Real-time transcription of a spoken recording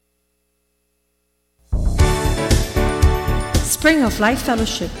Spring of Life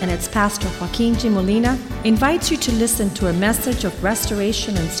Fellowship and its pastor Joaquin G. Molina invites you to listen to a message of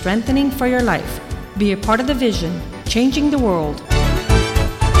restoration and strengthening for your life. Be a part of the vision, changing the world.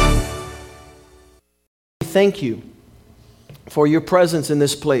 Thank you for your presence in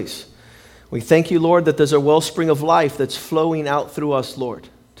this place. We thank you, Lord, that there's a wellspring of life that's flowing out through us, Lord,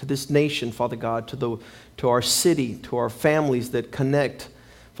 to this nation, Father God, to our city, to our families that connect.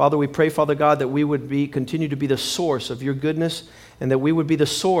 Father, we pray, Father God, that we would continue to be the source of your goodness, and that we would be the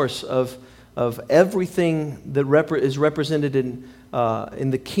source of everything that is represented in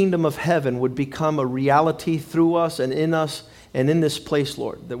the kingdom of heaven would become a reality through us and in this place,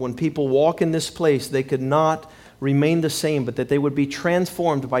 Lord. That when people walk in this place, they could not remain the same, but that they would be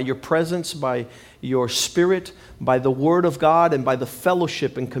transformed by your presence, by your spirit, by the word of God, and by the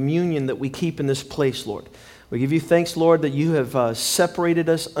fellowship and communion that we keep in this place, Lord. We give you thanks, Lord, that you have separated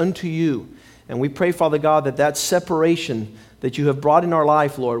us unto you. And we pray, Father God, that separation that you have brought in our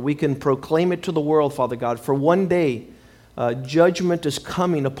life, Lord, we can proclaim it to the world, Father God. For one day, judgment is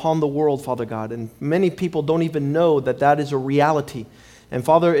coming upon the world, Father God. And many people don't even know that is a reality. And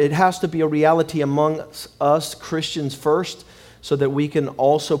Father, it has to be a reality among us Christians first, so that we can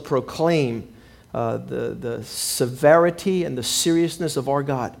also proclaim the severity and the seriousness of our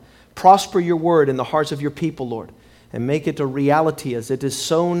God. Prosper your word in the hearts of your people, Lord, and make it a reality as it is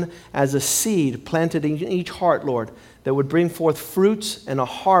sown as a seed planted in each heart, Lord, that would bring forth fruits and a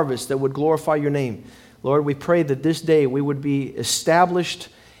harvest that would glorify your name. Lord, we pray that this day we would be established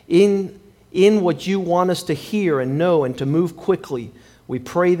in what you want us to hear and know and to move quickly. We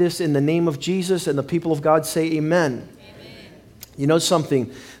pray this in the name of Jesus, and the people of God say amen. Amen. You know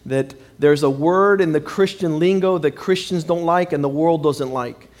something, that there's a word in the Christian lingo that Christians don't like and the world doesn't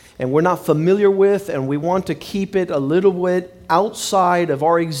like. And we're not familiar with, and we want to keep it a little bit outside of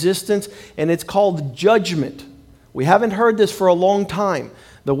our existence, and it's called judgment. We haven't heard this for a long time.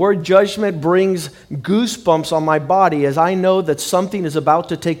 The word judgment brings goosebumps on my body as I know that something is about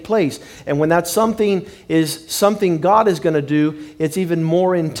to take place. And when that something is something God is going to do, it's even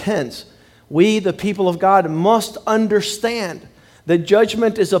more intense. We, the people of God, must understand that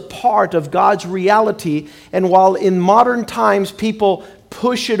judgment is a part of God's reality. And while in modern times people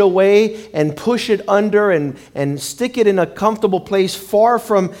push it away and push it under and stick it in a comfortable place far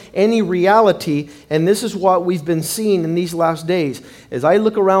from any reality. And this is what we've been seeing in these last days. As I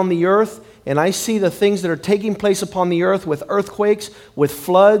look around the earth and I see the things that are taking place upon the earth with earthquakes, with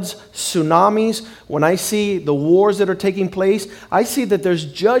floods, tsunamis, when I see the wars that are taking place, I see that there's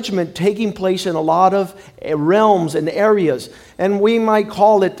judgment taking place in a lot of realms and areas. And we might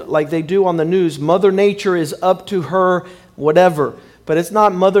call it, like they do on the news, Mother Nature is up to her whatever. But it's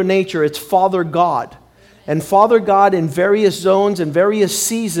not Mother Nature, it's Father God. And Father God in various zones and various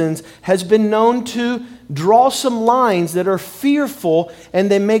seasons has been known to draw some lines that are fearful and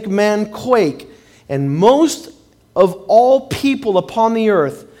they make man quake. And most of all people upon the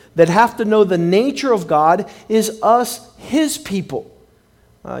earth that have to know the nature of God is us, His people.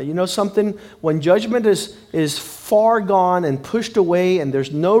 You know something? When judgment is far gone and pushed away and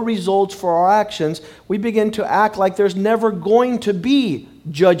there's no results for our actions, we begin to act like there's never going to be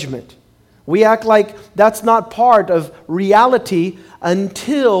judgment. We act like that's not part of reality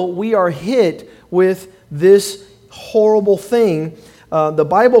until we are hit with this horrible thing. The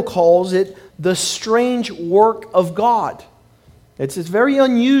Bible calls it the strange work of God. It's very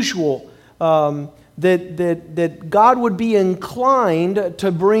unusual that God would be inclined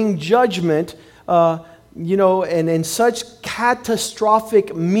to bring judgment, and in such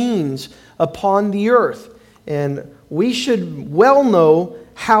catastrophic means upon the earth. And we should well know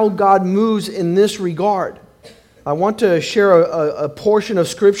how God moves in this regard. I want to share a portion of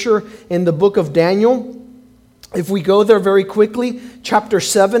Scripture in the book of Daniel. If we go there very quickly, chapter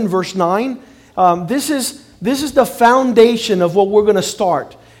 7, verse 9. This is the foundation of what we're going to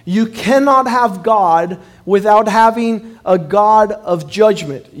start. You cannot have God without having a God of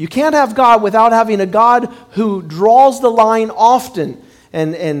judgment. You can't have God without having a God who draws the line often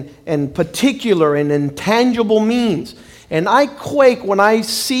and particular and intangible means. And I quake when I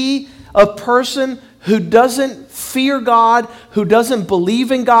see a person who doesn't fear God, who doesn't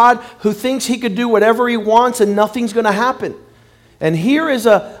believe in God, who thinks he could do whatever he wants and nothing's going to happen. And here is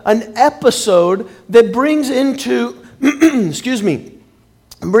an episode that brings into,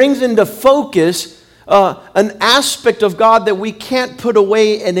 brings into focus an aspect of God that we can't put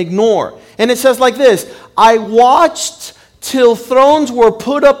away and ignore. And it says like this: I watched till thrones were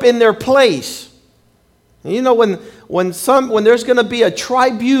put up in their place. You know, when there's going to be a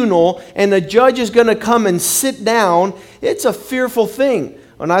tribunal and a judge is going to come and sit down, it's a fearful thing.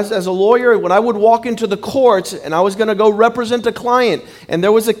 as a lawyer, when I would walk into the courts and I was going to go represent a client and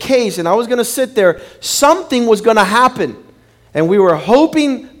there was a case and I was going to sit there, something was going to happen. And we were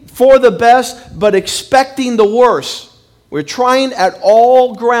hoping for the best but expecting the worst. We're trying at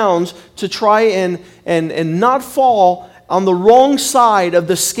all grounds to try and not fall on the wrong side of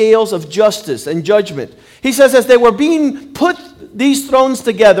the scales of justice and judgment. He says, as they were being put these thrones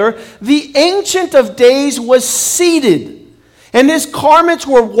together, the Ancient of Days was seated. And his garments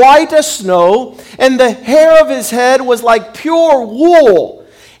were white as snow, and the hair of his head was like pure wool.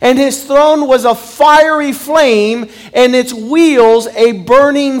 And his throne was a fiery flame, and its wheels a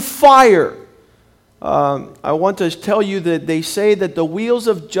burning fire. I want to tell you that they say that the wheels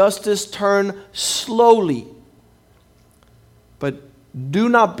of justice turn slowly. But do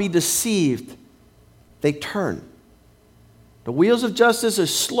not be deceived. They turn. The wheels of justice are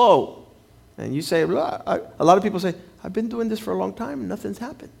slow. And you say, a lot of people say, I've been doing this for a long time and nothing's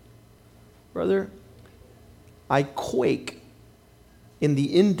happened. Brother, I quake in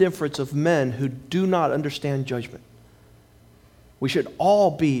the indifference of men who do not understand judgment. We should all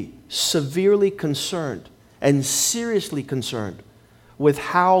be severely concerned and seriously concerned with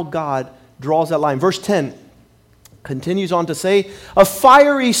how God draws that line. Verse 10 continues on to say, a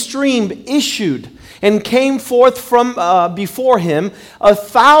fiery stream issued and came forth from before him.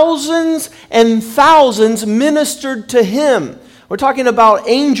 Thousands and thousands ministered to him. We're talking about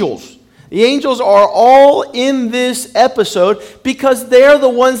angels. The angels are all in this episode because they're the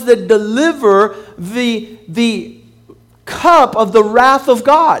ones that deliver the cup of the wrath of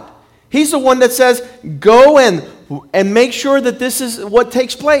God. He's the one that says, go and make sure that this is what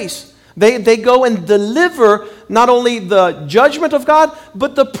takes place. They go and deliver not only the judgment of God,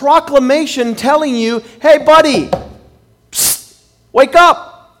 but the proclamation telling you, hey buddy, psst, wake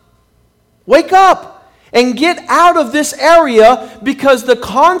up. Wake up and get out of this area because the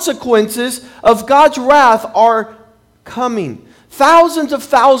consequences of God's wrath are coming. Thousands of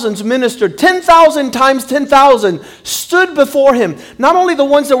thousands ministered, 10,000 times 10,000 stood before him. Not only the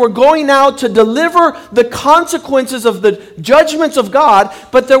ones that were going out to deliver the consequences of the judgments of God,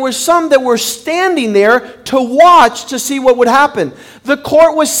 but there were some that were standing there to watch to see what would happen. The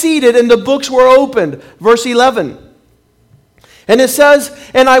court was seated and the books were opened. Verse 11. And it says,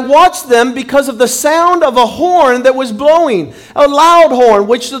 and I watched them because of the sound of a horn that was blowing, a loud horn,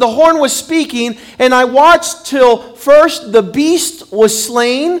 which the horn was speaking. And I watched till first the beast was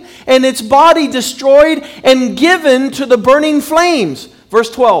slain, and its body destroyed and given to the burning flames. Verse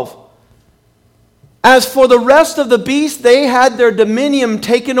 12. As for the rest of the beasts, they had their dominion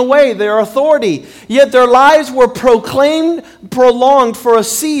taken away, their authority. Yet their lives were prolonged for a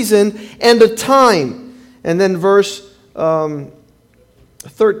season and a time. And then verse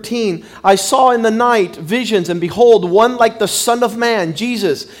 13, I saw in the night visions, and behold, one like the Son of Man,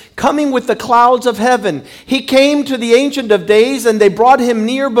 Jesus, coming with the clouds of heaven. He came to the Ancient of Days, and they brought him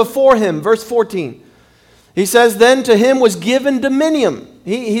near before him. Verse 14, he says, then to him was given dominion.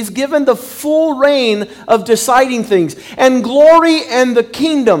 He's given the full reign of deciding things, and glory and the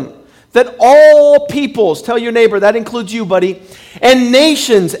kingdom, that all peoples, tell your neighbor, that includes you, buddy, and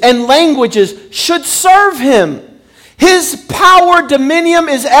nations and languages should serve him. His power, dominion,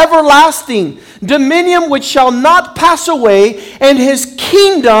 is everlasting, dominion which shall not pass away, and his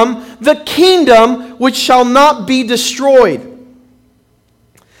kingdom, the kingdom which shall not be destroyed.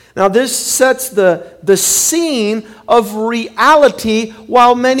 Now this sets the scene of reality,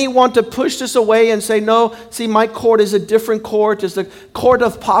 while many want to push this away and say, no, see, my court is a different court. It's the court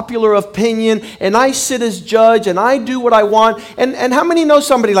of popular opinion, and I sit as judge, and I do what I want. And how many know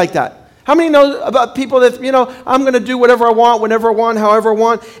somebody like that? How many know about people that, I'm going to do whatever I want, whenever I want, however I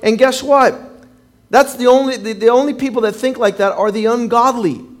want? And guess what? That's the only people that think like that are the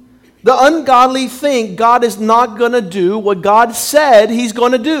ungodly. The ungodly think God is not going to do what God said he's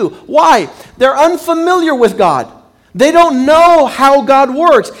going to do. Why? They're unfamiliar with God. They don't know how God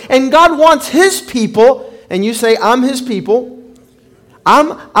works. And God wants his people, and you say, I'm his people.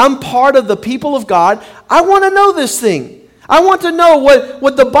 I'm part of the people of God. I want to know this thing. I want to know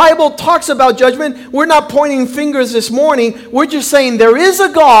what the Bible talks about judgment. We're not pointing fingers this morning. We're just saying there is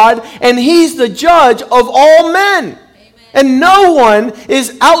a God, and he's the judge of all men. Amen. And no one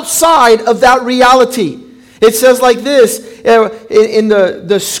is outside of that reality. It says like this, in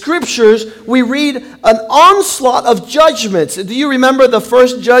the scriptures, we read an onslaught of judgments. Do you remember the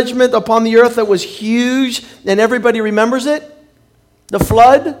first judgment upon the earth that was huge, and everybody remembers it? The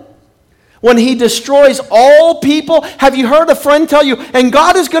flood? When he destroys all people. Have you heard a friend tell you, and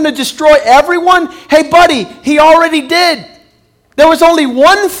God is going to destroy everyone? Hey buddy, he already did. There was only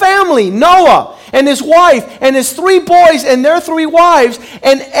one family, Noah, and his wife and his 3 boys and their 3 wives,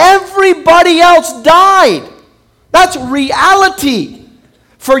 and everybody else died. That's reality.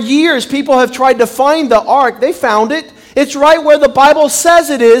 For years, people have tried to find the ark. They found it. It's right where the Bible says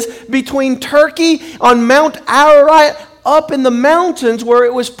it is, between Turkey on Mount Ararat, up in the mountains where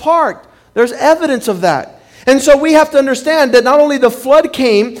it was parked. There's evidence of that. And so we have to understand that not only the flood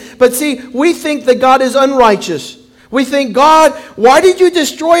came, but see, we think that God is unrighteous. We think, God, why did you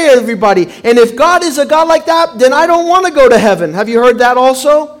destroy everybody? And if God is a God like that, then I don't want to go to heaven. Have you heard that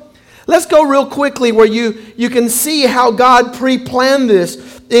also? Let's go real quickly where you can see how God pre-planned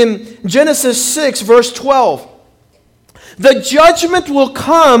this. In Genesis 6, verse 12. The judgment will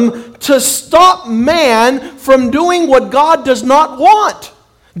come to stop man from doing what God does not want.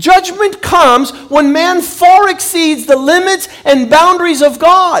 Judgment comes when man far exceeds the limits and boundaries of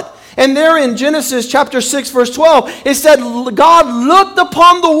God. And there in Genesis chapter 6 verse 12, it said, God looked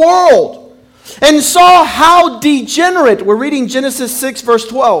upon the world and saw how degenerate, we're reading Genesis 6 verse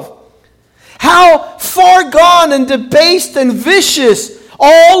 12, how far gone and debased and vicious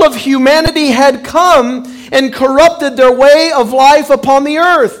all of humanity had come and corrupted their way of life upon the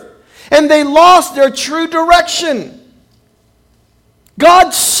earth. And they lost their true direction. God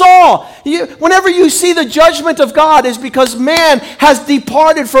saw. Whenever you see the judgment of God, is because man has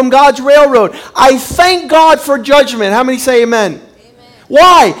departed from God's railroad. I thank God for judgment. How many say amen? Amen.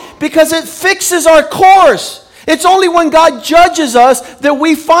 Why? Because it fixes our course. It's only when God judges us that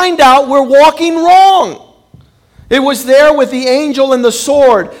we find out we're walking wrong. It was there with the angel and the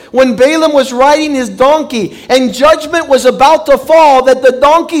sword when Balaam was riding his donkey and judgment was about to fall that the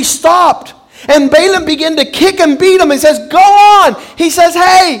donkey stopped. And Balaam began to kick and beat him and says, go on. He says,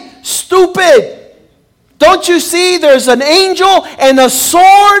 hey, stupid. Don't you see there's an angel and a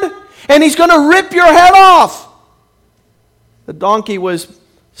sword and he's going to rip your head off. The donkey was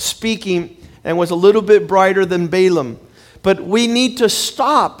speaking and was a little bit brighter than Balaam. But we need to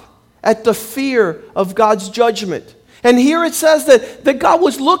stop at the fear of God's judgment. And here it says that God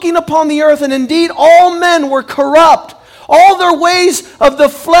was looking upon the earth, and indeed all men were corrupt. All their ways of the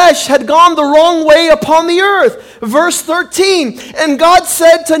flesh had gone the wrong way upon the earth. Verse 13, and God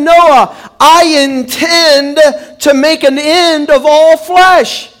said to Noah, I intend to make an end of all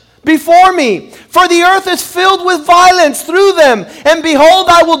flesh before me, for the earth is filled with violence through them, and behold,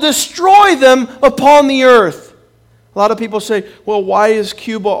 I will destroy them upon the earth. A lot of people say, well, why is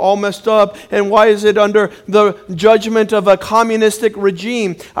Cuba all messed up, and why is it under the judgment of a communistic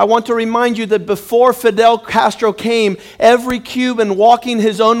regime? I want to remind you that before Fidel Castro came, every Cuban walking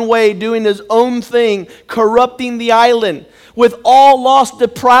his own way, doing his own thing, corrupting the island with all lost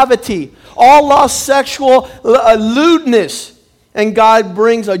depravity, all lost sexual lewdness. And God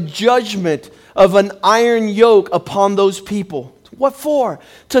brings a judgment of an iron yoke upon those people. What for?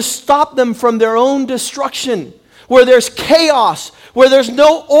 To stop them from their own destruction. Where there's chaos, where there's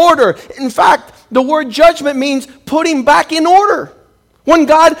no order. In fact, the word judgment means putting back in order. When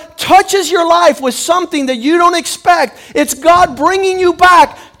God touches your life with something that you don't expect, it's God bringing you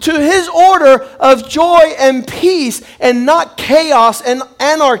back to His order of joy and peace and not chaos and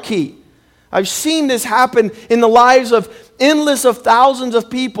anarchy. I've seen this happen in the lives of endless of thousands of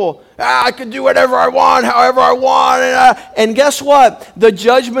people. I can do whatever I want, however I want. And guess what? The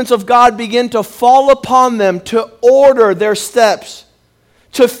judgments of God begin to fall upon them to order their steps,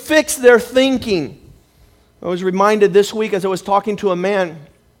 to fix their thinking. I was reminded this week as I was talking to a man,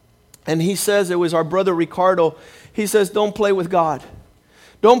 and he says, it was our brother Ricardo, he says, don't play with God.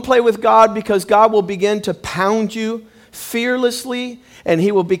 Don't play with God, because God will begin to pound you fearlessly, and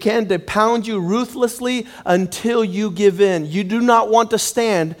He will begin to pound you ruthlessly until you give in. You do not want to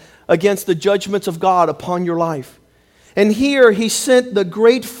stand against the judgments of God upon your life. And here He sent the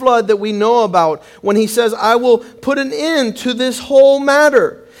great flood that we know about when He says, I will put an end to this whole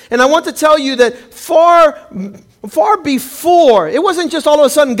matter. And I want to tell you that far before, it wasn't just all of a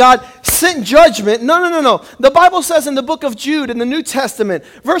sudden God sent judgment. No. The Bible says in the book of Jude in the New Testament,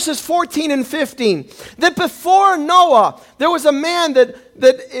 verses 14 and 15, that before Noah, there was a man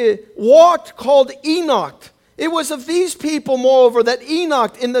that walked called Enoch. It was of these people, moreover, that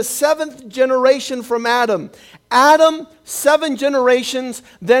Enoch in the 7th generation from Adam. Adam, 7 generations,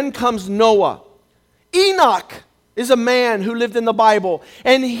 then comes Noah. Enoch is a man who lived in the Bible.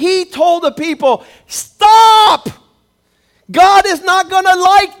 And he told the people, stop! God is not going to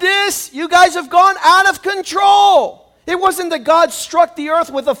like this. You guys have gone out of control. It wasn't that God struck the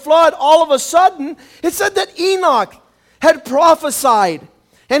earth with a flood all of a sudden. It said that Enoch had prophesied.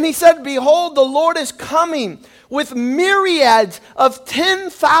 And he said, behold, the Lord is coming with myriads of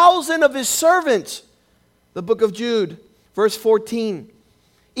 10,000 of His servants. The book of Jude, verse 14.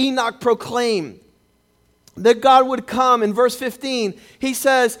 Enoch proclaimed that God would come. In verse 15, he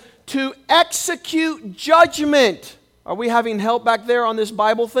says, to execute judgment. Are we having help back there on this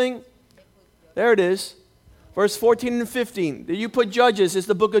Bible thing? There it is. Verse 14 and 15. You put Judges, it's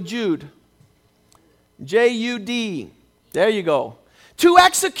the book of Jude. J-U-D. There you go. To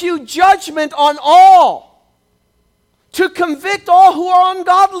execute judgment on all. To convict all who are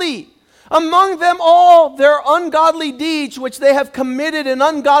ungodly. Among them all their ungodly deeds which they have committed in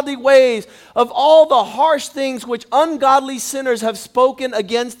ungodly ways, of all the harsh things which ungodly sinners have spoken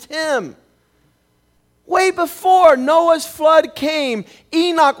against him. Way before Noah's flood came,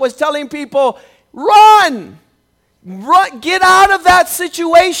 Enoch was telling people, run! Get out of that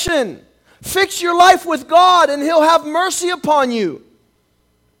situation. Fix your life with God and he'll have mercy upon you.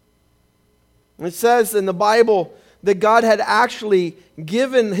 It says in the Bible that God had actually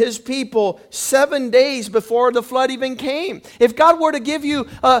given his people 7 days before the flood even came. If God were to give you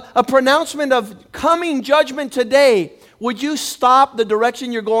a pronouncement of coming judgment today, would you stop the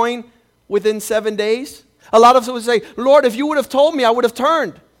direction you're going within 7 days? A lot of us would say, Lord, if you would have told me, I would have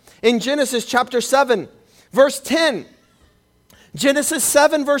turned. In Genesis chapter 7, verse 10. Genesis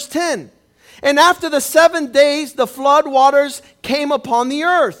 7, verse 10. And after the 7 days, the flood waters came upon the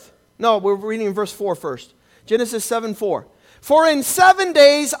earth. No, we're reading verse 4 first. Genesis 7:4. For in 7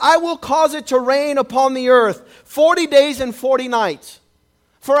 days I will cause it to rain upon the earth, 40 days and 40 nights.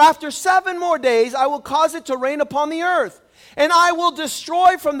 For after 7 more days I will cause it to rain upon the earth, and I will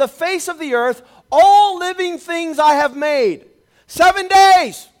destroy from the face of the earth all living things I have made. 7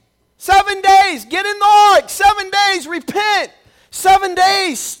 days. 7 days. Get in the ark. 7 days. Repent. 7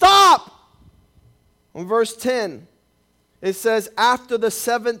 days. Stop. In verse 10, it says, after the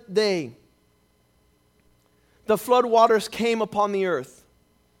 7th day, the flood waters came upon the earth.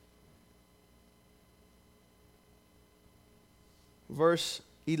 Verse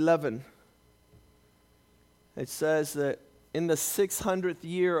 11. It says that in the 600th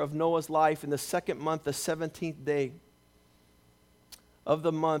year of Noah's life, in the 2nd month, the 17th day of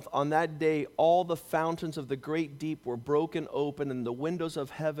the month, on that day, all the fountains of the great deep were broken open and the windows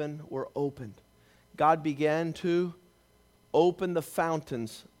of heaven were opened. God began to open the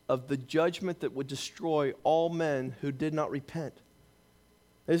fountains of the judgment that would destroy all men who did not repent.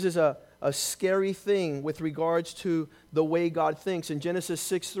 This is a scary thing with regards to the way God thinks. In Genesis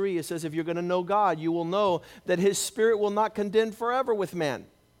 6:3, it says, if you're going to know God, you will know that his spirit will not contend forever with man.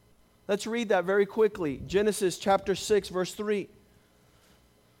 Let's read that very quickly. Genesis chapter 6, verse 3.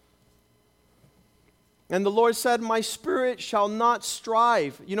 And the Lord said, my spirit shall not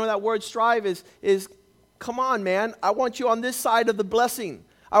strive. You know that word strive is come on, man. I want you on this side of the blessing.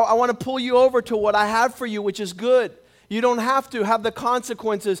 I want to pull you over to what I have for you, which is good. You don't have to have the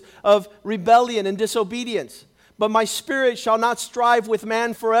consequences of rebellion and disobedience. But my spirit shall not strive with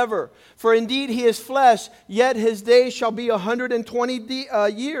man forever. For indeed he is flesh, yet his days shall be 120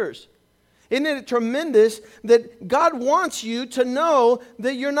 years. Isn't it tremendous that God wants you to know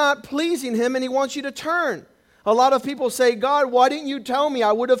that you're not pleasing him and he wants you to turn? A lot of people say, God, why didn't you tell me?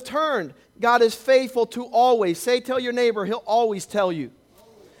 I would have turned. God is faithful to always. Tell your neighbor, he'll always tell you.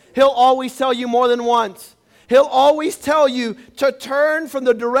 He'll always tell you more than once. He'll always tell you to turn from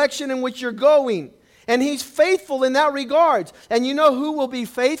the direction in which you're going. And he's faithful in that regard. And you know who will be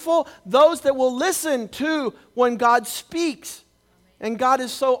faithful? Those that will listen to when God speaks. And God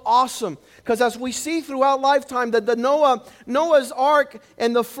is so awesome. Because as we see throughout lifetime that the Noah's ark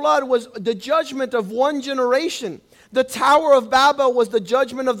and the flood was the judgment of one generation. The Tower of Babel was the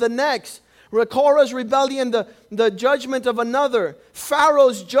judgment of the next. Korah's rebellion, the judgment of another.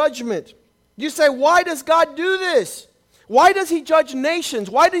 Pharaoh's judgment. You say, why does God do this? Why does he judge nations?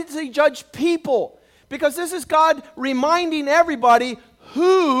 Why does he judge people? Because this is God reminding everybody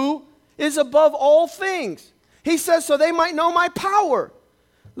who is above all things. He says, so they might know my power.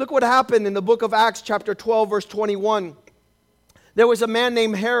 Look what happened in the book of Acts chapter 12, verse 21. There was a man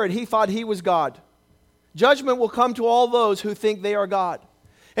named Herod. He thought he was God. Judgment will come to all those who think they are God.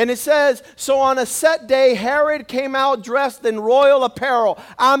 And it says, so on a set day, Herod came out dressed in royal apparel.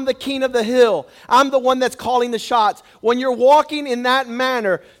 I'm the king of the hill. I'm the one that's calling the shots. When you're walking in that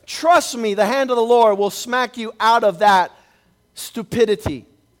manner, trust me, the hand of the Lord will smack you out of that stupidity.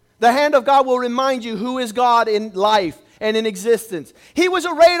 The hand of God will remind you who is God in life and in existence. He was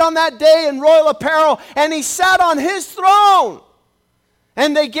arrayed on that day in royal apparel, and he sat on his throne.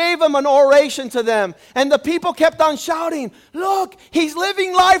 And they gave him an oration to them. And the people kept on shouting, look, he's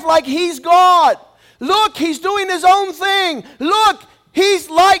living life like he's God. Look, he's doing his own thing. Look, he's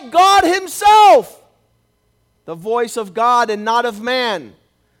like God himself. The voice of God and not of man.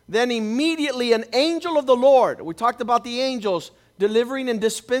 Then immediately an angel of the Lord, we talked about the angels, delivering and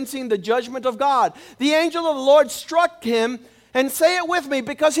dispensing the judgment of God. The angel of the Lord struck him, and say it with me,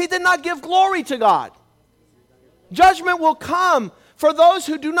 because he did not give glory to God. Judgment will come for those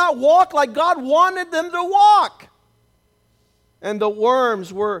who do not walk like God wanted them to walk. And the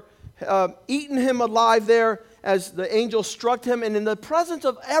worms were eating him alive there as the angel struck him, and in the presence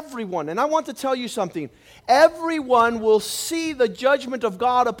of everyone. And I want to tell you something. Everyone will see the judgment of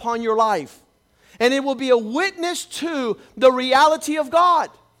God upon your life. And it will be a witness to the reality of God.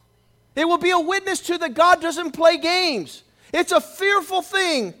 It will be a witness to that God doesn't play games. It's a fearful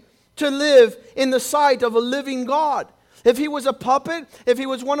thing to live in the sight of a living God. If he was a puppet, if he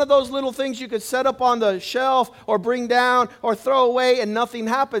was one of those little things you could set up on the shelf or bring down or throw away and nothing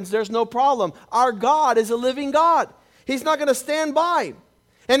happens, there's no problem. Our God is a living God. He's not going to stand by.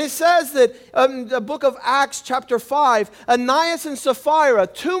 And it says that in the book of Acts chapter 5, Ananias and Sapphira,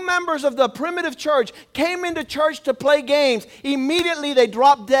 2 members of the primitive church, came into church to play games. Immediately they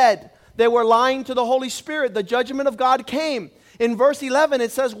dropped dead. They were lying to the Holy Spirit. The judgment of God came. In verse 11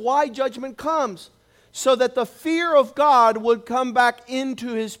 it says why judgment comes. So that the fear of God would come back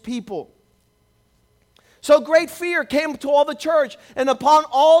into his people. So great fear came to all the church and upon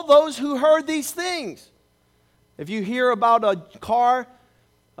all those who heard these things. If you hear about a car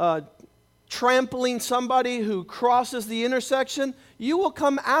trampling somebody who crosses the intersection, you will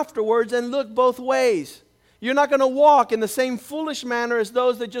come afterwards and look both ways. You're not going to walk in the same foolish manner as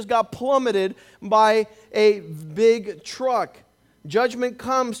those that just got plummeted by a big truck. Judgment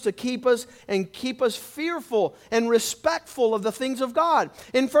comes to keep us fearful and respectful of the things of God.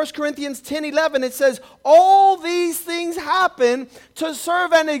 In 1 Corinthians 10:11 it says, all these things happen to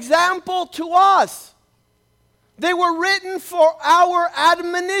serve an example to us. They were written for our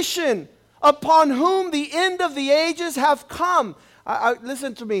admonition, upon whom the end of the ages have come.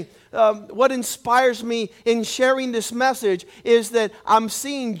 Listen to me. What inspires me in sharing this message is that I'm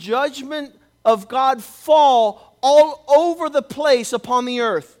seeing judgment of God fall all over the place upon the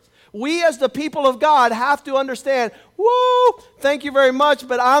earth. We as the people of God have to understand, thank you very much,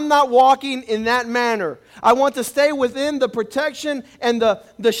 but I'm not walking in that manner. I want to stay within the protection and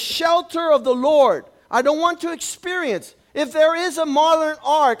the shelter of the Lord. I don't want to experience. If there is a modern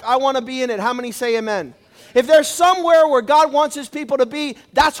ark, I want to be in it. How many say amen? If there's somewhere where God wants his people to be,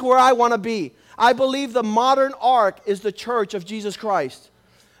 that's where I want to be. I believe the modern ark is the church of Jesus Christ.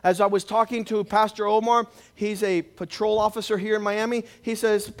 As I was talking to Pastor Omar, he's a patrol officer here in Miami. He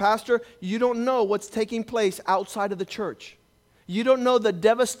says, Pastor, you don't know what's taking place outside of the church. You don't know the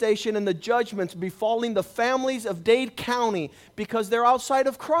devastation and the judgments befalling the families of Dade County because they're outside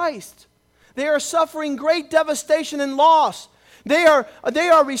of Christ. They are suffering great devastation and loss. They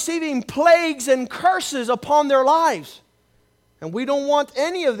are receiving plagues and curses upon their lives. And we don't want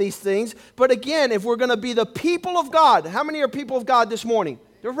any of these things. But again, if we're going to be the people of God, how many are people of God this morning?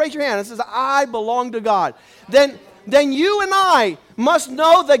 Raise your hand. It says, I belong to God. Then you and I must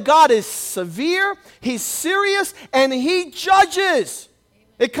know that God is severe, he's serious, and he judges.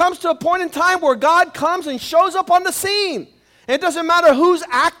 It comes to a point in time where God comes and shows up on the scene. It doesn't matter who's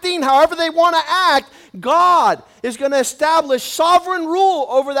acting, however they want to act, God is going to establish sovereign rule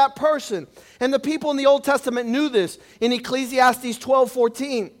over that person. And the people in the Old Testament knew this in Ecclesiastes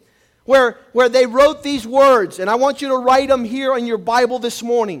 12:14. Where they wrote these words, and I want you to write them here in your Bible this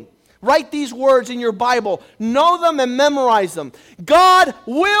morning. Write these words in your Bible. Know them and memorize them. God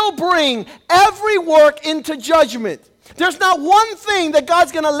will bring every work into judgment. There's not one thing that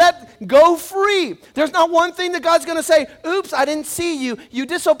God's going to let go free. There's not one thing that God's going to say, oops, I didn't see you. You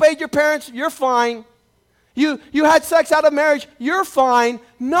disobeyed your parents, you're fine. You had sex out of marriage, you're fine.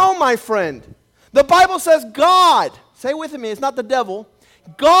 No, my friend. The Bible says God, say with me, it's not the devil.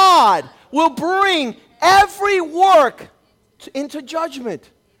 God will bring every work into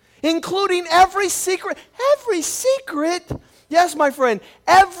judgment, including every secret, yes, my friend,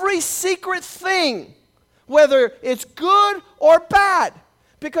 every secret thing, whether it's good or bad,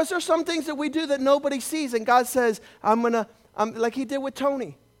 because there's some things that we do that nobody sees, and God says, I'm like he did with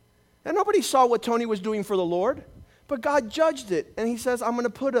Tony, and nobody saw what Tony was doing for the Lord, but God judged it, and he says, I'm going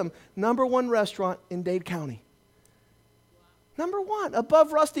to put him #1 restaurant in Dade County. #1,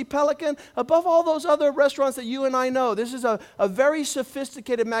 above Rusty Pelican, above all those other restaurants that you and I know. This is a very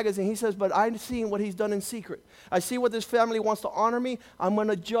sophisticated magazine. He says, but I'm seeing what he's done in secret. I see what this family wants to honor me. I'm going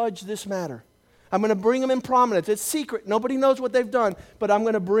to judge this matter. I'm going to bring them in prominence. It's secret. Nobody knows what they've done, but I'm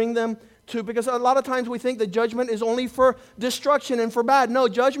going to bring them to, because a lot of times we think that judgment is only for destruction and for bad. No,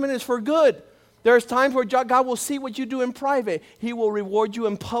 judgment is for good. There's times where God will see what you do in private. He will reward you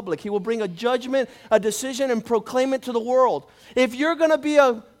in public. He will bring a judgment, a decision, and proclaim it to the world. If you're going to be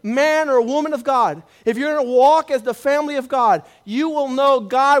a man or a woman of God, if you're going to walk as the family of God, you will know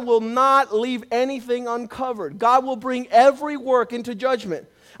God will not leave anything uncovered. God will bring every work into judgment.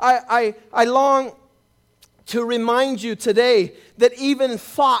 I long to remind you today that even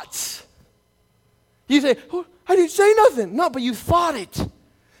thoughts, you say, oh, I didn't say nothing. No, but you thought it.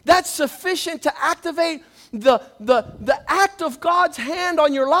 That's sufficient to activate the act of God's hand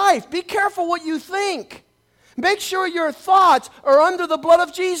on your life. Be careful what you think. Make sure your thoughts are under the blood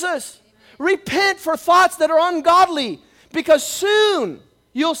of Jesus. Repent for thoughts that are ungodly, because soon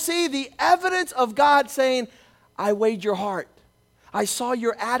you'll see the evidence of God saying, I weighed your heart. I saw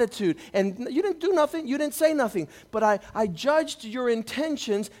your attitude, and you didn't do nothing, you didn't say nothing, but I judged your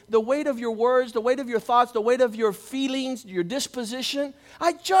intentions, the weight of your words, the weight of your thoughts, the weight of your feelings, your disposition.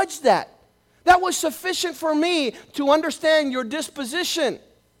 I judged that. That was sufficient for me to understand your disposition.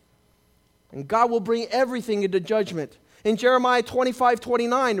 And God will bring everything into judgment. In Jeremiah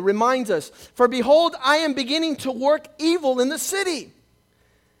 25:29, it reminds us, for behold, I am beginning to work evil in the city.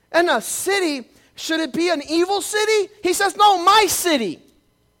 And a city, should it be an evil city? He says, no, my city.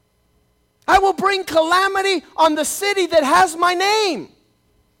 I will bring calamity on the city that has my name.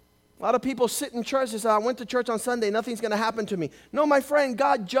 A lot of people sit in church and say, I went to church on Sunday, nothing's going to happen to me. No, my friend,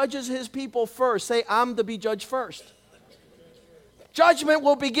 God judges his people first. Say, I'm to be judged first. Judgment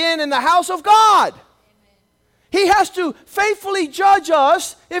will begin in the house of God. He has to faithfully judge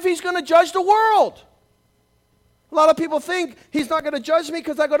us if he's going to judge the world. A lot of people think he's not going to judge me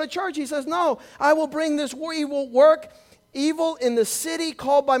because I go to church. He says, no, I will bring this evil in the city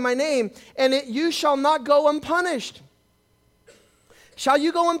called by my name, and you shall not go unpunished. Shall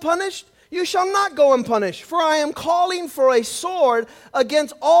you go unpunished? You shall not go unpunished, for I am calling for a sword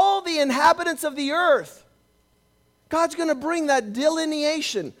against all the inhabitants of the earth. God's going to bring that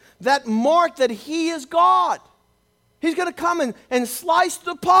delineation, that mark that he is God. He's going to come and slice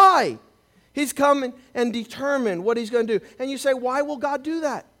the pie. He's coming and determine what he's going to do. And you say, why will God do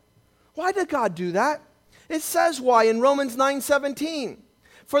that? Why did God do that? It says why in Romans 9:17.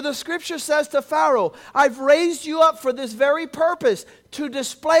 For the scripture says to Pharaoh, I've raised you up for this very purpose, to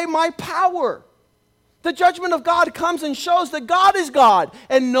display my power. The judgment of God comes and shows that God is God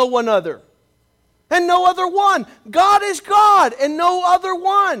and no one other. And no other one. God is God and no other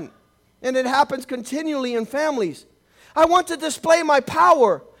one. And it happens continually in families. I want to display my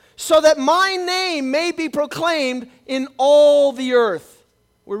power so that my name may be proclaimed in all the earth.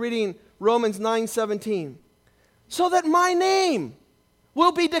 We're reading Romans 9:17. So that my name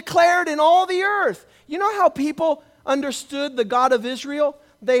will be declared in all the earth. You know how people understood the God of Israel?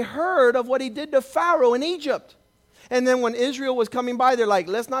 They heard of what he did to Pharaoh in Egypt. And then when Israel was coming by, they're like,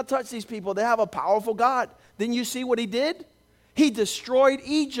 let's not touch these people. They have a powerful God. Didn't you see what he did? He destroyed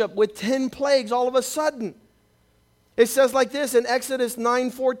Egypt with 10 plagues all of a sudden. It says like this in Exodus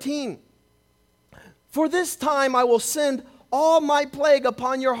 9:14. For this time I will send all my plague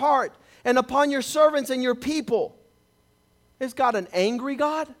upon your heart and upon your servants and your people. Is God an angry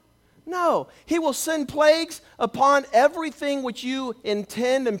God? No. He will send plagues upon everything which you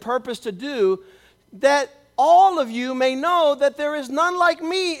intend and purpose to do, that all of you may know that there is none like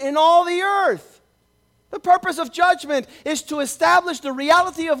me in all the earth. The purpose of judgment is to establish the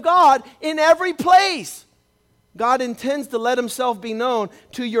reality of God in every place. God intends to let himself be known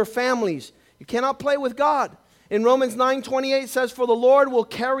to your families. You cannot play with God. In Romans 9:28 says, for the Lord will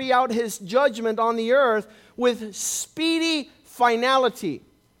carry out his judgment on the earth with speedy finality.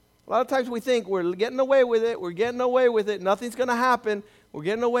 A lot of times we think we're getting away with it, nothing's going to happen, we're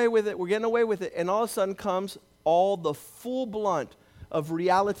getting away with it, and all of a sudden comes all the full blunt of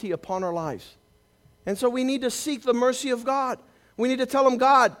reality upon our lives. And so we need to seek the mercy of God. We need to tell him,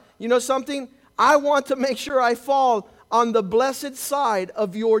 God, you know something? I want to make sure I fall on the blessed side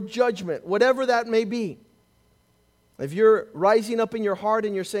of your judgment, whatever that may be. If you're rising up in your heart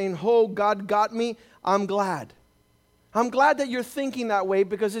and you're saying, oh, God got me, I'm glad. I'm glad that you're thinking that way,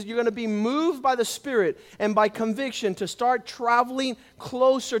 because you're going to be moved by the Spirit and by conviction to start traveling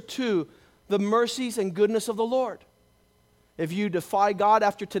closer to the mercies and goodness of the Lord. If you defy God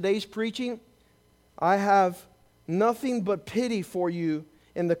after today's preaching, I have nothing but pity for you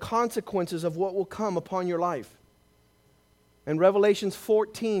in the consequences of what will come upon your life. In Revelation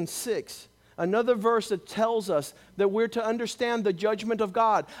 14:6, another verse that tells us that we're to understand the judgment of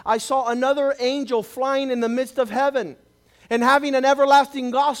God. I saw another angel flying in the midst of heaven and having an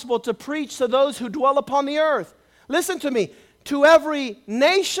everlasting gospel to preach to those who dwell upon the earth. Listen to me. To every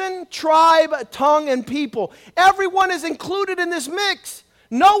nation, tribe, tongue, and people. Everyone is included in this mix.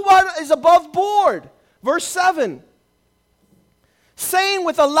 No one is above board. Verse 7. Saying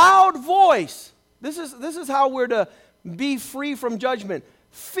with a loud voice, this is how we're to be free from judgment.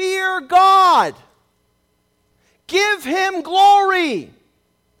 Fear God. Give Him glory.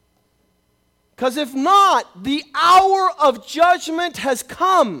 Because if not, the hour of judgment has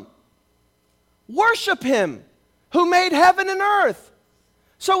come. Worship Him who made heaven and earth.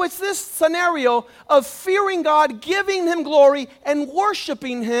 So it's this scenario of fearing God, giving Him glory, and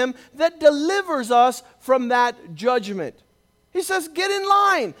worshiping Him that delivers us from that judgment. He says, get in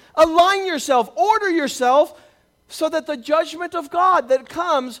line, align yourself, order yourself, so that the judgment of God that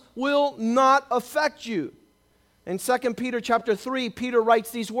comes will not affect you. In 2 Peter chapter 3, Peter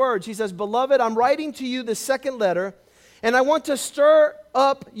writes these words. He says, Beloved, I'm writing to you the second letter, and I want to stir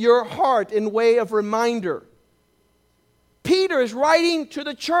up your heart in way of reminder. Peter is writing to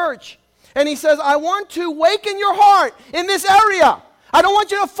the church, and he says, I want to waken your heart in this area. I don't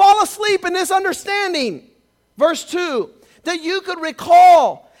want you to fall asleep in this understanding. Verse 2, that you could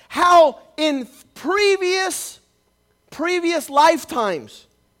recall how in previous lifetimes,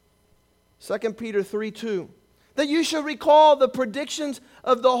 2 Peter 3:2, that you should recall the predictions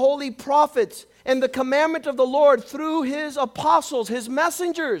of the holy prophets and the commandment of the Lord through His apostles, His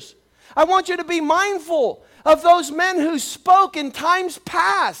messengers. I want you to be mindful of those men who spoke in times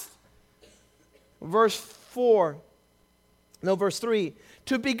past. Verse 3.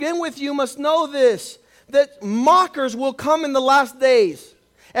 To begin with, you must know this, that mockers will come in the last days,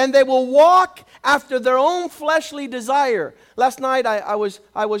 and they will walk after their own fleshly desire. Last night I was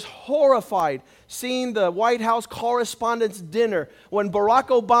horrified seeing the White House Correspondents' Dinner when Barack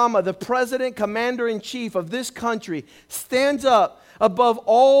Obama, the president, commander-in-chief of this country, stands up above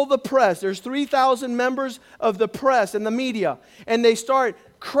all the press. There's 3,000 members of the press and the media, and they start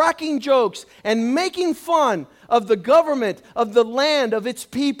cracking jokes and making fun of the government, of the land, of its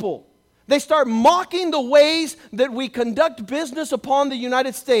people. They start mocking the ways that we conduct business upon the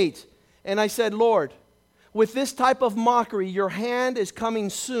United States. And I said, Lord, with this type of mockery, your hand is coming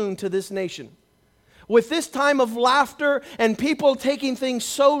soon to this nation. With this time of laughter and people taking things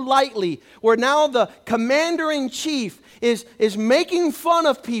so lightly, where now the commander-in-chief is making fun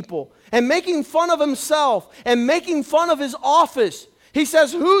of people and making fun of himself and making fun of his office. He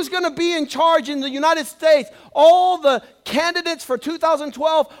says, who's going to be in charge in the United States? All the candidates for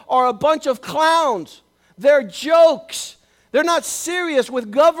 2012 are a bunch of clowns. They're jokes. They're not serious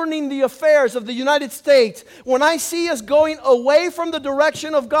with governing the affairs of the United States. When I see us going away from the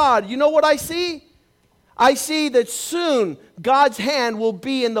direction of God, you know what I see? I see that soon God's hand will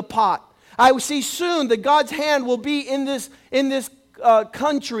be in the pot. I see soon that God's hand will be in this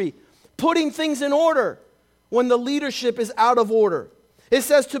country, putting things in order when the leadership is out of order. It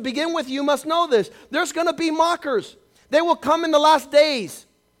says, to begin with, you must know this. There's going to be mockers. They will come in the last days,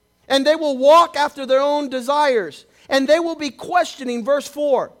 and they will walk after their own desires, and they will be questioning, verse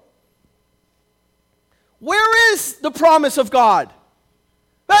 4. Where is the promise of God?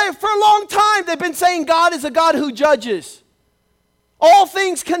 Hey, for a long time, they've been saying God is a God who judges. All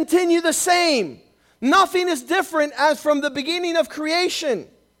things continue the same. Nothing is different as from the beginning of creation.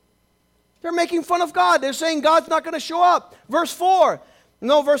 They're making fun of God. They're saying God's not going to show up. Verse 5.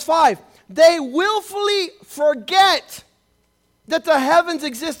 They willfully forget that the heavens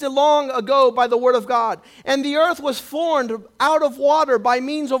existed long ago by the word of God, and the earth was formed out of water by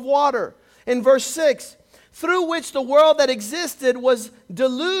means of water. In verse 6, through which the world that existed was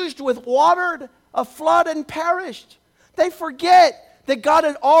deluged with water, a flood, and perished. They forget that God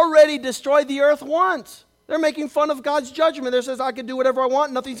had already destroyed the earth once. They're making fun of God's judgment. They says, I can do whatever I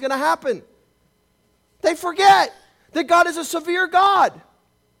want, nothing's going to happen. They forget that God is a severe God.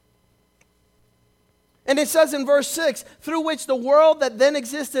 And it says in verse 6, through which the world that then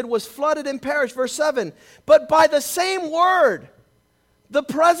existed was flooded and perished. Verse 7, but by the same word, the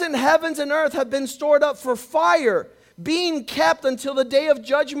present heavens and earth have been stored up for fire, being kept until the day of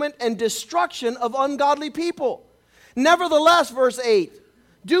judgment and destruction of ungodly people. Nevertheless, verse 8,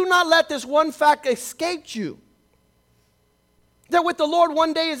 do not let this one fact escape you, that with the Lord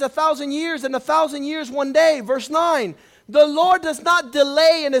 1 day is 1,000 years, and 1,000 years 1 day. Verse 9, the Lord does not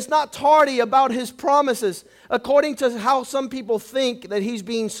delay and is not tardy about His promises, according to how some people think that He's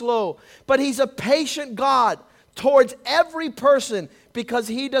being slow. But He's a patient God towards every person, because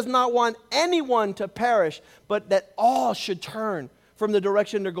He does not want anyone to perish, but that all should turn from the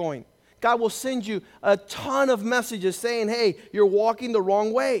direction they're going. God will send you a ton of messages saying, hey, you're walking the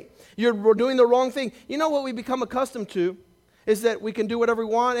wrong way. You're doing the wrong thing. You know what we become accustomed to is that we can do whatever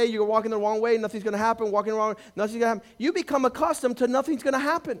we want. Hey, you're walking the wrong way, nothing's going to happen. Walking the wrong way, nothing's going to happen. You become accustomed to nothing's going to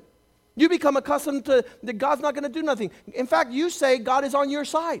happen. You become accustomed to that God's not going to do nothing. In fact, you say God is on your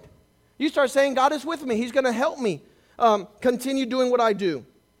side. You start saying God is with me. He's going to help me continue doing what I do.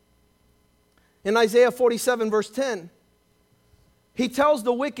 In Isaiah 47, verse 10, He tells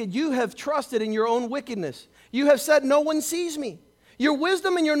the wicked, you have trusted in your own wickedness. You have said, no one sees me. Your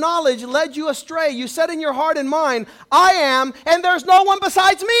wisdom and your knowledge led you astray. You said in your heart and mind, I am, and there's no one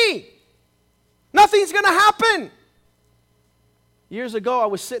besides me. Nothing's going to happen. Years ago, I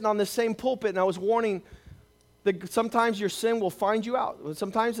was sitting on this same pulpit, and I was warning that sometimes your sin will find you out.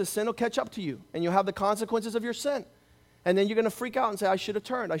 Sometimes the sin will catch up to you, and you'll have the consequences of your sin. And then you're going to freak out and say, I should have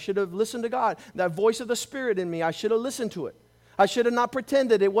turned. I should have listened to God. That voice of the Spirit in me, I should have listened to it. I should have not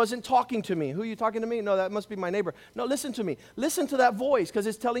pretended it wasn't talking to me. Who are you talking to me? No, that must be my neighbor. No, listen to me. Listen to that voice, because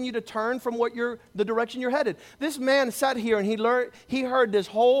it's telling you to turn from the direction you're headed. This man sat here and he heard this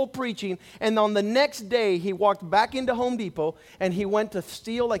whole preaching, and on the next day he walked back into Home Depot and he went to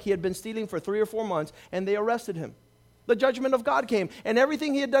steal like he had been stealing for 3 or 4 months, and they arrested him. The judgment of God came, and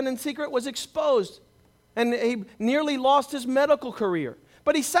everything he had done in secret was exposed, and he nearly lost his medical career.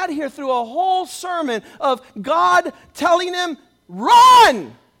 But he sat here through a whole sermon of God telling him,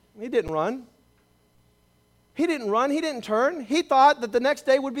 run! He didn't run. He didn't run. He didn't turn. He thought that the next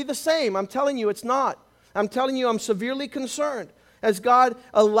day would be the same. I'm telling you, it's not. I'm telling you, I'm severely concerned as God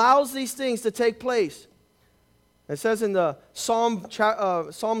allows these things to take place. It says in the Psalm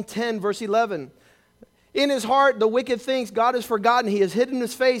 10, verse 11, in his heart, the wicked thinks God has forgotten. He has hidden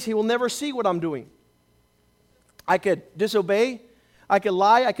his face. He will never see what I'm doing. I could disobey. I could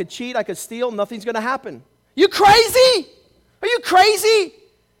lie. I could cheat. I could steal. Nothing's going to happen. You crazy? Are you crazy?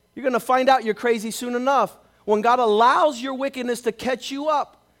 You're going to find out you're crazy soon enough. When God allows your wickedness to catch you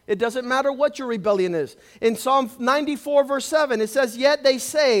up, it doesn't matter what your rebellion is. In Psalm 94, verse 7, it says, yet they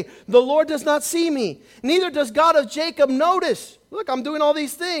say, the Lord does not see me. Neither does God of Jacob notice. Look, I'm doing all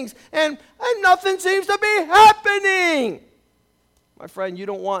these things, and nothing seems to be happening. My friend, you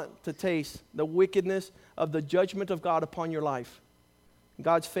don't want to taste the wickedness of the judgment of God upon your life.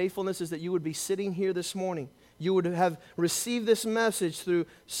 God's faithfulness is that you would be sitting here this morning. You would have received this message through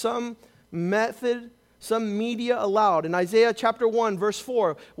some method, some media allowed. In Isaiah chapter 1, verse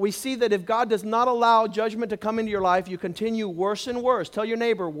 4, we see that if God does not allow judgment to come into your life, you continue worse and worse. Tell your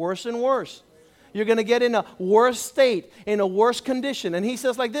neighbor, worse and worse. You're going to get in a worse state, in a worse condition. And he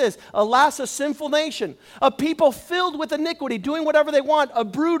says like this, alas, a sinful nation, a people filled with iniquity, doing whatever they want, a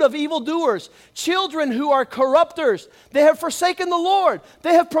brood of evildoers, children who are corrupters. They have forsaken the Lord.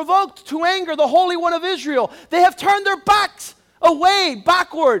 They have provoked to anger the Holy One of Israel. They have turned their backs away,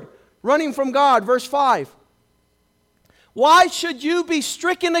 backward, running from God. Verse 5. Why should you be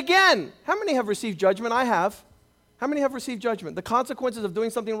stricken again? How many have received judgment? I have. How many have received judgment? The consequences of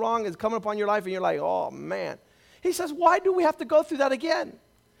doing something wrong is coming upon your life, and you're like, oh, man. He says, why do we have to go through that again?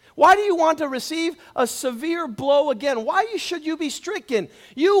 Why do you want to receive a severe blow again? Why should you be stricken?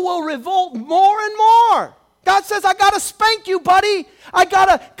 You will revolt more and more. God says, I got to spank you, buddy. I got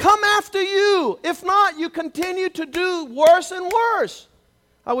to come after you. If not, you continue to do worse and worse.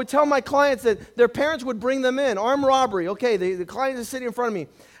 I would tell my clients that their parents would bring them in. Armed robbery. Okay, the client is sitting in front of me.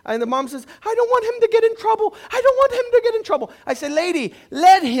 And the mom says, I don't want him to get in trouble. I don't want him to get in trouble. I say, lady,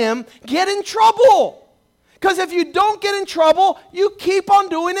 let him get in trouble. Because if you don't get in trouble, you keep on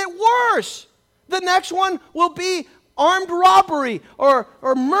doing it worse. The next one will be armed robbery or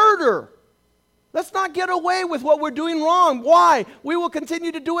murder. Let's not get away with what we're doing wrong. Why? We will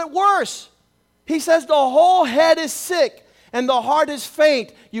continue to do it worse. He says the whole head is sick and the heart is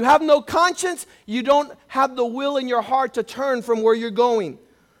faint. You have no conscience. You don't have the will in your heart to turn from where you're going.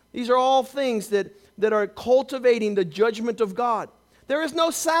 These are all things that are cultivating the judgment of God. There is no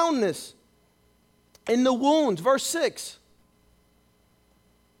soundness in the wounds. Verse 6.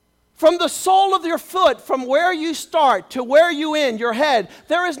 From the sole of your foot, from where you start to where you end, your head,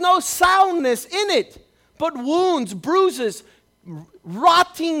 there is no soundness in it, but wounds, bruises,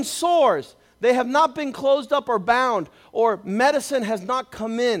 rotting sores. They have not been closed up or bound, or medicine has not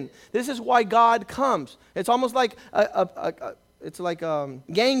come in. This is why God comes. It's almost like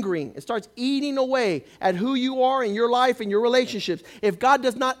gangrene. It starts eating away at who you are in your life and your relationships. If God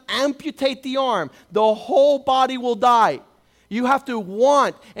does not amputate the arm, the whole body will die. You have to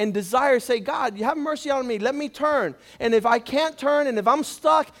want and desire, say, God, you have mercy on me. Let me turn. And if I can't turn and if I'm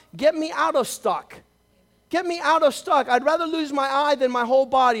stuck, get me out of stuck. Get me out of stuck. I'd rather lose my eye than my whole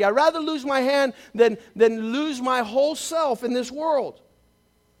body. I'd rather lose my hand than lose my whole self in this world.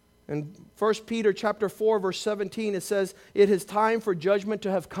 In 1 Peter chapter 4, verse 17, it says, it is time for judgment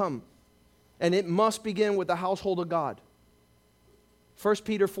to have come, and it must begin with the household of God. 1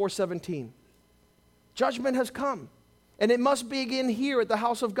 Peter 4:17. Judgment has come, and it must begin here at the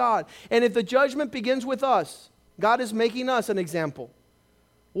house of God. And if the judgment begins with us, God is making us an example.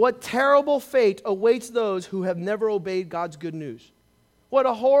 What terrible fate awaits those who have never obeyed God's good news. What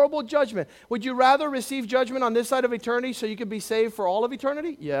a horrible judgment. Would you rather receive judgment on this side of eternity so you can be saved for all of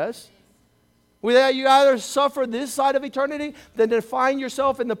eternity? Yes. Would you either suffer this side of eternity than to find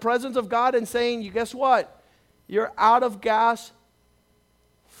yourself in the presence of God and saying, you guess what? You're out of gas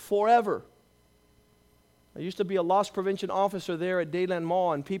forever. I used to be a loss prevention officer there at Dayland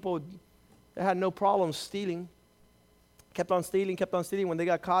Mall, and people, they had no problem stealing. Kept on stealing. When they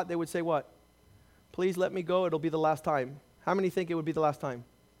got caught, they would say what? Please let me go. It'll be the last time. How many think it would be the last time?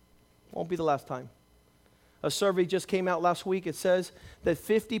 Won't be the last time. A survey just came out last week. It says that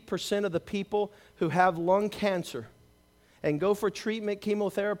 50% of the people who have lung cancer and go for treatment,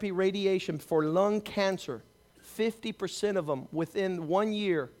 chemotherapy, radiation for lung cancer, 50% of them within 1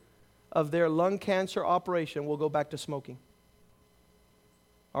 year of their lung cancer operation will go back to smoking.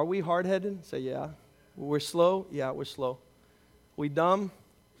 Are we hard-headed? Say, yeah. We're slow? Yeah, we're slow. We dumb?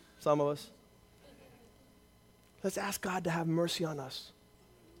 Some of us. Let's ask God to have mercy on us.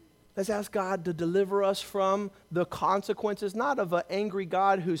 Let's ask God to deliver us from the consequences, not of an angry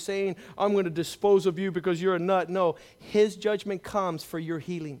God who's saying, I'm going to dispose of you because you're a nut. No, His judgment comes for your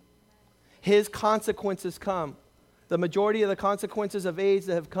healing. His consequences come. The majority of the consequences of AIDS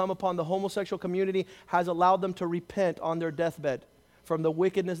that have come upon the homosexual community has allowed them to repent on their deathbed from the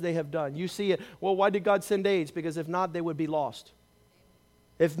wickedness they have done. You see it. Well, why did God send AIDS? Because if not, they would be lost.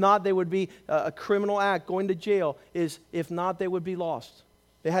 If not, they would be a criminal act. Going to jail if not, they would be lost.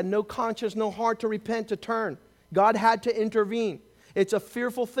 They had no conscience, no heart to repent, to turn. God had to intervene. It's a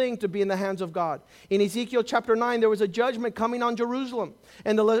fearful thing to be in the hands of God. In Ezekiel chapter 9, there was a judgment coming on Jerusalem.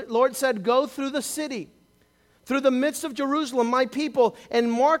 And the Lord said, go through the city, through the midst of Jerusalem, my people,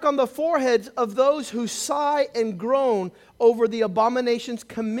 and mark on the foreheads of those who sigh and groan over the abominations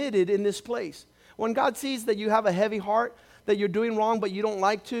committed in this place. When God sees that you have a heavy heart, that you're doing wrong but you don't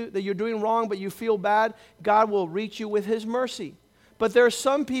like to, that you're doing wrong but you feel bad, God will reach you with His mercy. But there are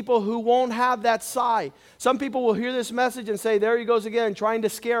some people who won't have that sigh. Some people will hear this message and say, there he goes again, trying to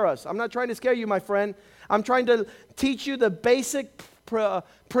scare us. I'm not trying to scare you, my friend. I'm trying to teach you the basic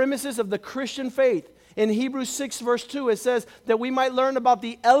premises of the Christian faith. In Hebrews 6 verse 2, it says that we might learn about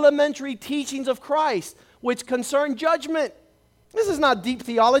the elementary teachings of Christ, which concern judgment. This is not deep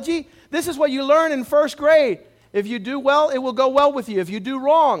theology. This is what you learn in first grade. If you do well, it will go well with you. If you do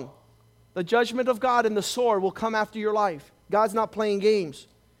wrong, the judgment of God and the sword will come after your life. God's not playing games.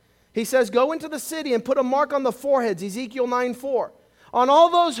 He says, go into the city and put a mark on the foreheads, Ezekiel 9:4, on all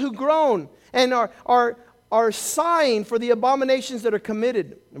those who groan and are sighing for the abominations that are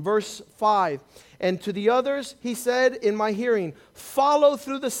committed. Verse 5, and to the others, he said in my hearing, follow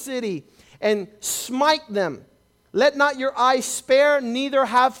through the city and smite them. Let not your eyes spare, neither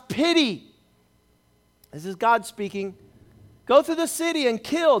have pity. This is God speaking. Go through the city and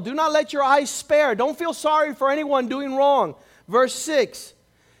kill. Do not let your eyes spare. Don't feel sorry for anyone doing wrong. Verse 6,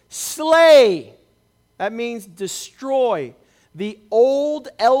 slay. That means destroy. The old,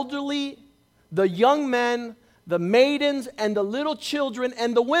 elderly, the young men, the maidens, and the little children,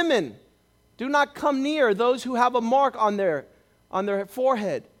 and the women. Do not come near those who have a mark on their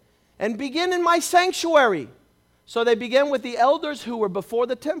forehead. And begin in my sanctuary. So they began with the elders who were before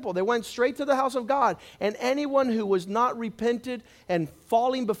the temple. They went straight to the house of God. And anyone who was not repented and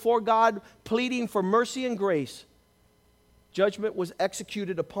falling before God, pleading for mercy and grace, judgment was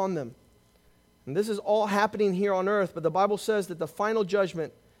executed upon them. And this is all happening here on earth. But the Bible says that the final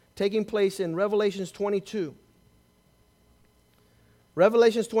judgment taking place in Revelations 22.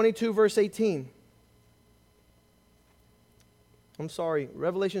 Revelations 22 verse 18.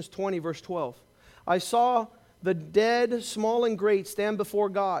 Revelations 20 verse 12. I saw the dead, small and great, stand before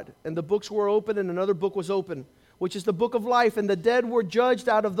God, and the books were opened, and another book was opened, which is the book of life, and the dead were judged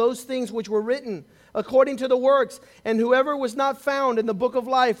out of those things which were written, according to the works, and whoever was not found in the book of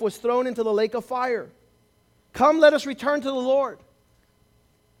life was thrown into the lake of fire. Come, let us return to the Lord.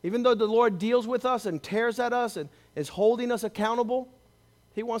 Even though the Lord deals with us and tears at us and is holding us accountable,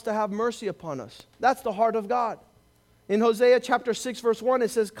 He wants to have mercy upon us. That's the heart of God. In Hosea chapter 6 verse 1, it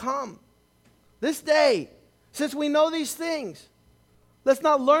says, come, this day, since we know these things, let's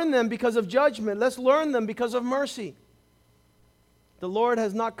not learn them because of judgment. Let's learn them because of mercy. The Lord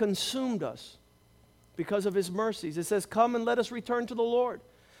has not consumed us because of His mercies. It says, come and let us return to the Lord.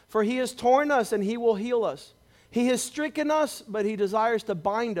 For He has torn us and He will heal us. He has stricken us, but He desires to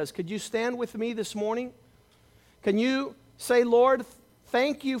bind us. Could you stand with me this morning? Can you say, Lord,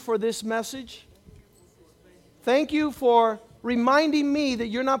 thank you for this message. Thank you for reminding me that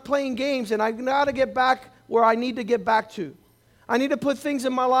you're not playing games and I've got to get back where I need to get back to. I need to put things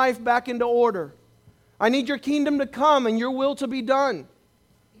in my life back into order. I need your kingdom to come and your will to be done.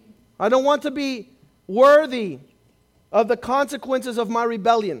 I don't want to be worthy of the consequences of my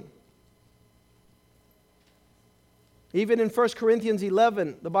rebellion. Even in 1 Corinthians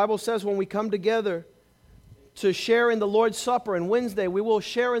 11, the Bible says when we come together to share in the Lord's Supper, and Wednesday we will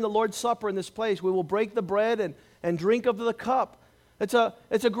share in the Lord's Supper in this place. We will break the bread and drink of the cup. It's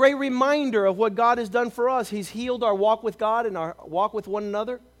a great reminder of what God has done for us. He's healed our walk with God and our walk with one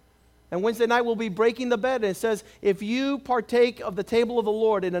another. And Wednesday night we'll be breaking the bread, and it says, if you partake of the table of the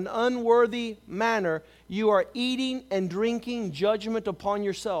Lord in an unworthy manner, you are eating and drinking judgment upon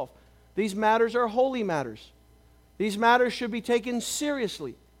yourself. These matters are holy matters. These matters should be taken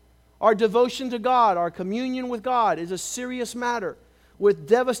seriously. Our devotion to God, our communion with God is a serious matter with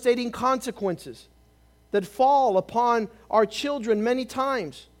devastating consequences that fall upon our children many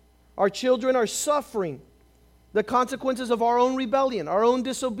times. Our children are suffering the consequences of our own rebellion, our own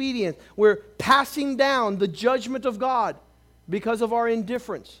disobedience. We're passing down the judgment of God because of our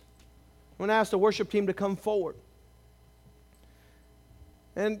indifference. I'm going to ask the worship team to come forward.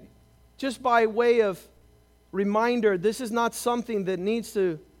 And just by way of reminder, this is not something that needs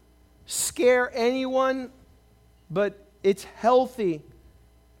to scare anyone, but it's healthy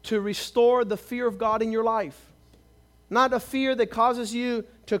to restore the fear of God in your life. Not a fear that causes you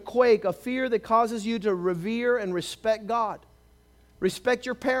to quake, a fear that causes you to revere and respect God. Respect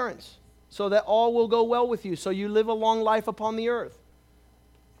your parents so that all will go well with you, so you live a long life upon the earth.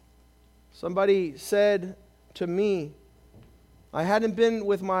 Somebody said to me, I hadn't been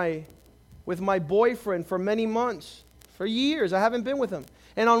with my boyfriend for many months, for years. I haven't been with him.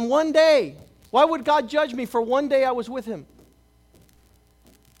 And on one day, why would God judge me for one day I was with him?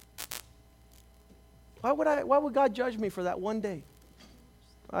 Why would God judge me for that one day?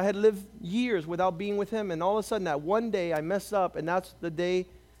 I had lived years without being with him, and all of a sudden that one day I messed up, and that's the day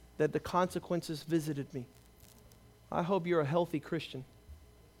that the consequences visited me. I hope you're a healthy Christian.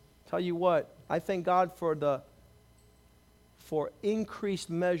 Tell you what, I thank God for increased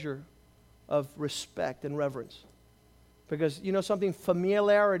measure of respect and reverence. Because you know something,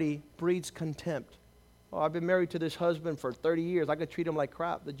 familiarity breeds contempt. Oh, I've been married to this husband for 30 years. I could treat him like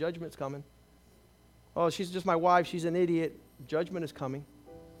crap. The judgment's coming. Oh, she's just my wife. She's an idiot. Judgment is coming.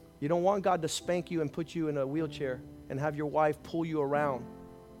 You don't want God to spank you and put you in a wheelchair and have your wife pull you around.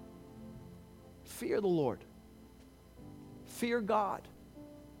 Fear the Lord. Fear God.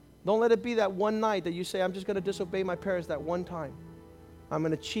 Don't let it be that one night that you say, I'm just going to disobey my parents that one time. I'm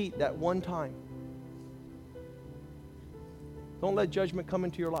going to cheat that one time. Don't let judgment come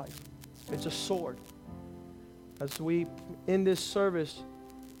into your life. It's a sword. As we, in this service,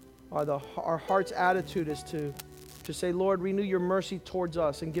 our heart's attitude is to say, Lord, renew your mercy towards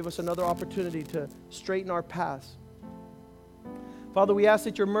us and give us another opportunity to straighten our paths. Father, we ask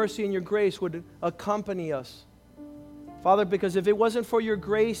that your mercy and your grace would accompany us. Father, because if it wasn't for your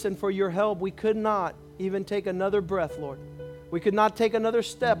grace and for your help, we could not even take another breath, Lord. We could not take another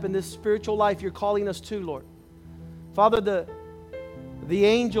step in this spiritual life you're calling us to, Lord. Father, the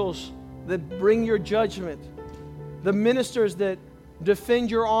angels that bring your judgment, the ministers that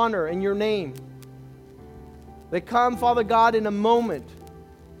defend your honor and your name, they come, Father God, in a moment.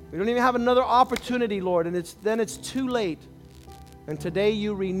 We don't even have another opportunity, Lord, and then it's too late. And today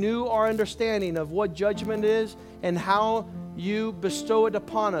you renew our understanding of what judgment is and how you bestow it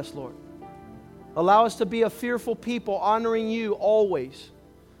upon us, Lord. Allow us to be a fearful people, honoring you always.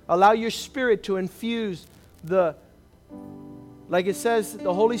 Allow your Spirit to infuse like it says,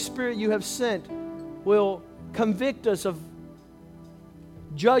 the Holy Spirit you have sent will convict us of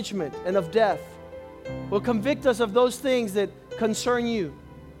judgment and of death. Will convict us of those things that concern you.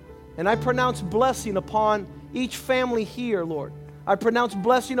 And I pronounce blessing upon each family here, Lord. I pronounce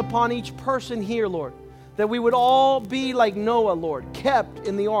blessing upon each person here, Lord. That we would all be like Noah, Lord, kept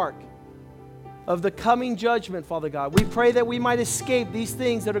in the ark of the coming judgment, Father God. We pray that we might escape these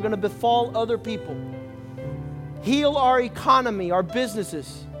things that are going to befall other people. Heal our economy, our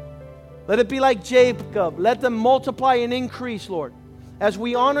businesses. Let it be like Jacob. Let them multiply and increase, Lord. As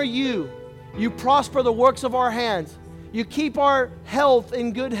we honor you, you prosper the works of our hands. You keep our health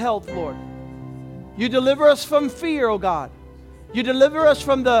in good health, Lord. You deliver us from fear, O God. You deliver us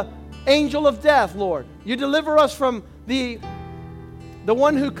from the angel of death, Lord. You deliver us from the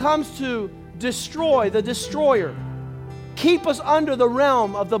one who comes to destroy, the destroyer. Keep us under the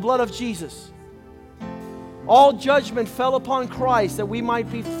realm of the blood of Jesus. All judgment fell upon Christ that we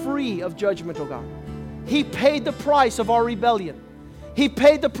might be free of judgment, O God. He paid the price of our rebellion. He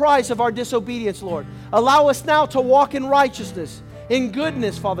paid the price of our disobedience, Lord. Allow us now to walk in righteousness, in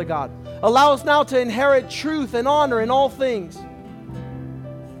goodness, Father God. Allow us now to inherit truth and honor in all things.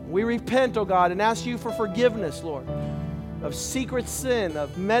 We repent, O God, and ask you for forgiveness, Lord, of secret sin,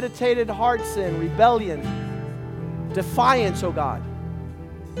 of meditated heart sin, rebellion. defiance, oh God.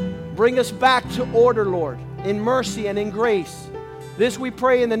 Bring us back to order, Lord, in mercy and in grace. This we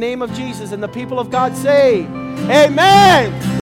pray in the name of Jesus, and the people of God say, Amen.